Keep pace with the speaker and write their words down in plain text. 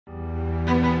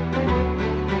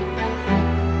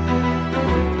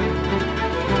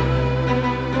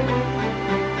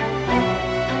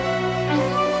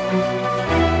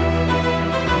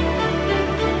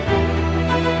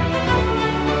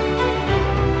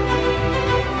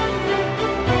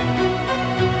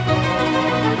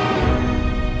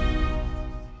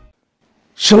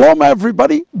Shalom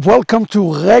everybody, welcome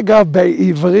to Rega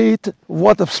בעברית.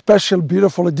 What a special,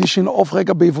 beautiful edition of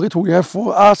Rega בעברית we have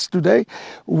for us today.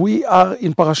 We are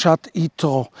in Parashat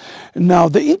Yitró. Now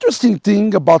the interesting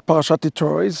thing about Parashat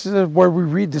Yitró is where we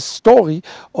read the story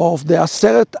of the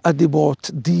Aseret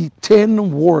Adibot, the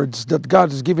 10 words that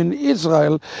God has given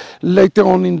Israel later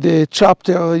on in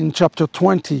chapter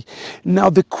 20. Now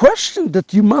the question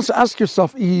that you must ask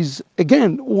yourself is,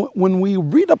 again, when we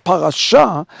read a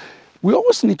parasha, we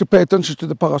always need to pay attention to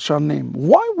the parasha name.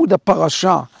 Why would a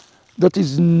parasha that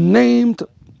is named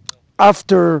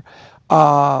after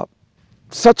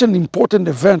such an important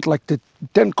event like the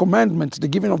 10 Commandments, the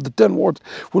giving of the 10 words,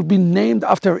 will be named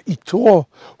after Yitró,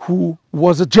 who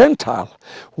was a Gentile?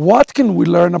 What can we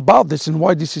learn about this and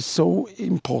why this is so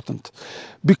important?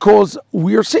 Because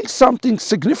we are seeing something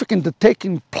significant that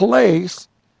taking place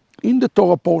in the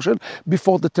Torah portion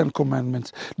before the 10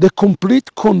 Commandments, the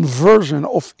complete conversion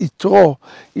of Yitró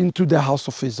into the house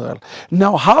of Israel.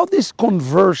 Now, how this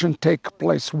conversion take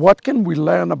place? What can we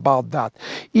learn about that?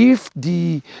 If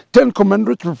the 10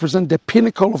 Commandments represent the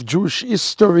pinnacle of Jewish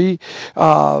history,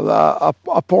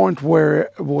 a point where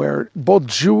both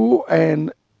Jew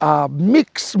and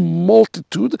mixed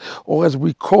multitude, or as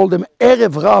we call them,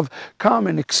 Erev Rav, come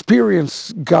and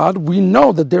experience God, we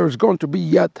know that there is going to be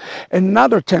yet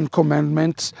another 10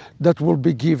 Commandments that will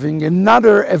be giving,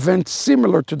 another event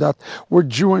similar to that, where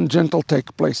Jew and Gentile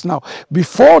take place. Now,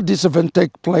 before this event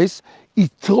take place,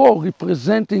 Yitró,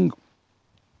 representing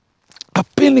a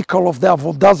pinnacle of the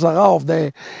Avodah Zarah, of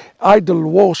the idol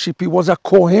worship. He was a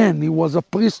Kohen, he was a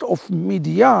priest of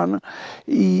Midian.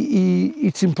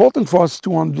 It's important for us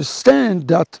to understand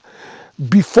that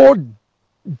before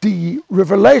the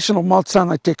revelation of Mount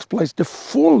Sinai takes place, the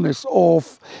fullness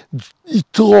of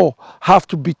Yitró have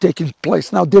to be taking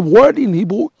place. Now, the word in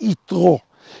Hebrew, Yitró,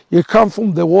 it comes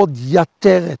from the word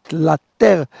Yateret,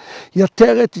 Later.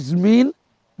 Yateret is mean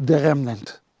the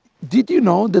remnant. Did you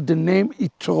know that the name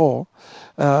Yitró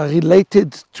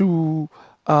related to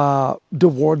the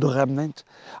word remnant?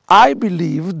 I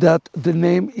believe that the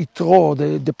name Yitró,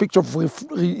 the picture of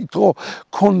Yitró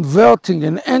converting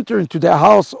and entering to the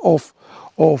house of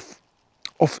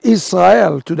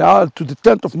Israel, to the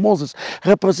tent of Moses,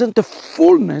 represent the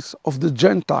fullness of the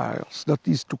Gentiles that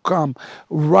is to come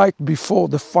right before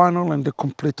the final and the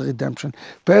complete redemption.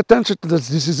 Pay attention to this.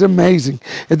 This is amazing.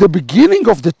 At the beginning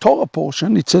of the Torah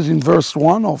portion, it says in verse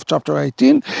 1 of chapter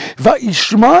 18,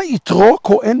 וישמע יתרו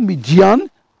כהן מדיין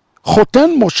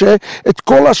חותן משה את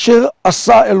כל אשר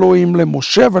עשה אלוהים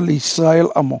למשה ולישראל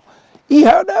עמו. He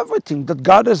heard everything that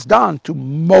God has done to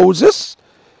Moses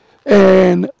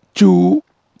and to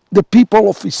the people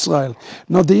of Israel.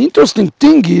 Now the interesting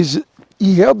thing is,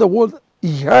 he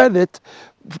heard it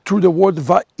through the word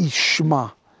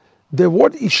Va'ishma. The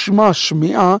word Ishma,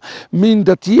 Shmi'ah, means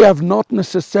that he have not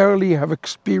necessarily have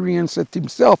experienced it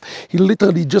himself. He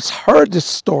literally just heard the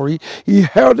story. He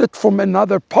heard it from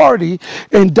another party,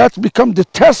 and that's become the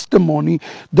testimony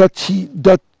that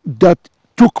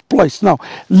took place. Now,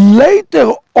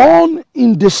 later on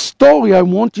in the story, I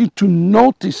want you to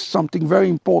notice something very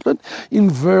important in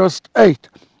verse 8.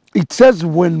 It says,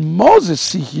 when Moses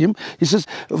see him, he says,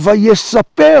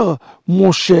 ויספר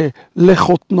משה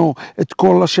לחותנו את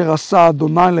כל אשר עשה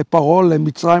אדוני לפרעה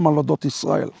למצרים על אודות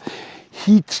ישראל.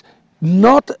 It's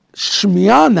not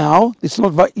Shmi'ah now, it's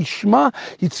not Va'ishma,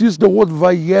 it's used the word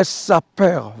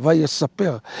Vayesaper,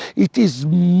 Vayesaper. It is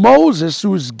Moses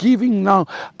who is giving now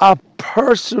a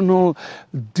personal,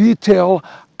 detailed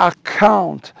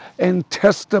account and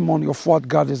testimony of what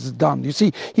God has done. You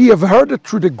see, he have heard it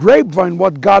through the grapevine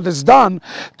what God has done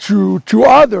to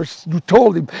others who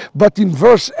told him. But in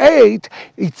verse 8,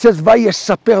 it says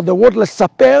Vayesaper. The word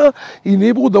lesaper, in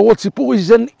Hebrew, the word sipur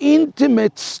is an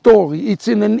intimate story. It's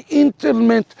in an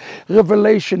intimate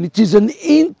revelation. It is an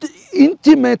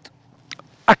intimate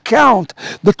account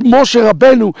that Moshe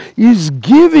Rabbeinu is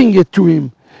giving it to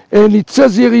him. And it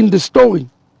says here in the story,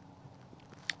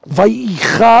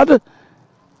 וייחד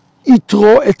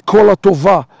יתרו את כל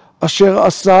הטובה אשר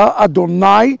עשה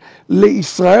אדוני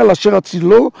לישראל אשר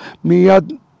הצילו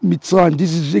מיד מצרים.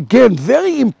 This is again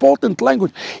very important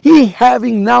language. He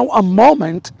having now a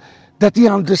moment that he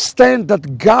understands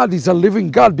that God is a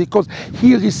living God, because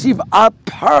he received a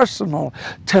personal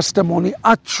testimony,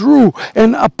 a true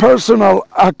and a personal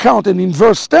account. And in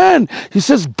verse 10, he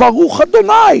says, Baruch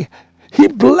Adonai. He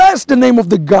blessed the name of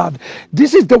the God.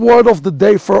 This is the word of the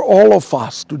day for all of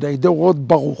us today, the word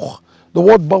Baruch. The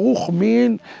word Baruch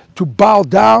means to bow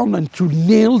down and to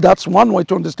kneel. That's one way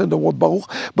to understand the word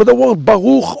Baruch. But the word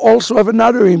Baruch also have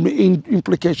another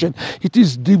implication. It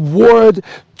is the word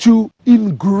to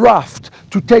engraft,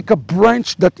 to take a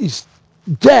branch that is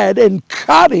dead and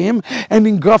cut him and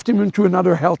engraft him into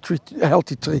another healthy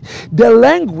tree. The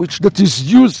language that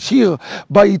is used here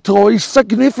by Yitró is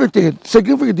significant.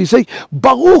 He say,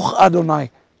 Baruch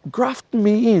Adonai, graft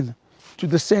me in to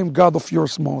the same God of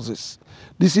yours, Moses.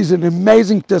 This is an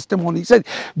amazing testimony. He said,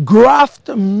 graft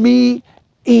me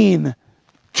in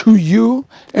to you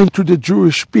and to the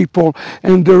Jewish people.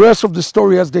 And the rest of the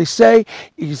story, as they say,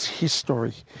 is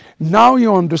history. Now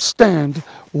you understand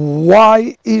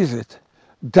why is it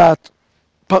that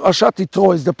Parashat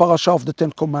Yitró is the parasha of the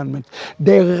Ten Commandments.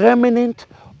 The remnant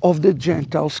of the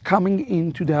Gentiles coming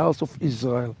into the house of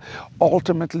Israel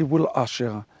ultimately will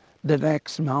usher the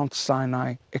next Mount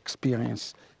Sinai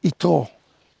experience. Yitró,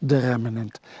 the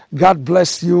remnant. God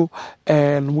bless you,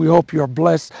 and we hope you are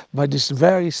blessed by this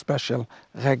very special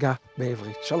Rega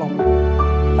בעברית. Shalom.